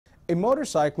A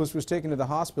motorcyclist was taken to the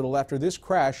hospital after this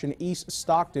crash in East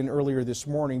Stockton earlier this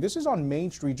morning. This is on Main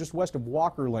Street, just west of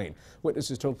Walker Lane.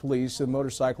 Witnesses told police the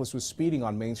motorcyclist was speeding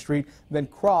on Main Street, then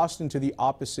crossed into the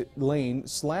opposite lane,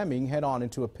 slamming head-on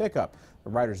into a pickup. The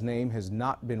rider's name has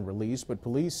not been released, but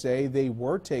police say they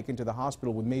were taken to the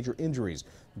hospital with major injuries.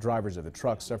 The drivers of the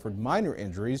truck suffered minor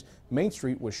injuries. Main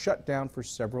Street was shut down for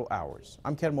several hours.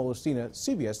 I'm Molestina,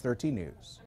 CBS 13 News.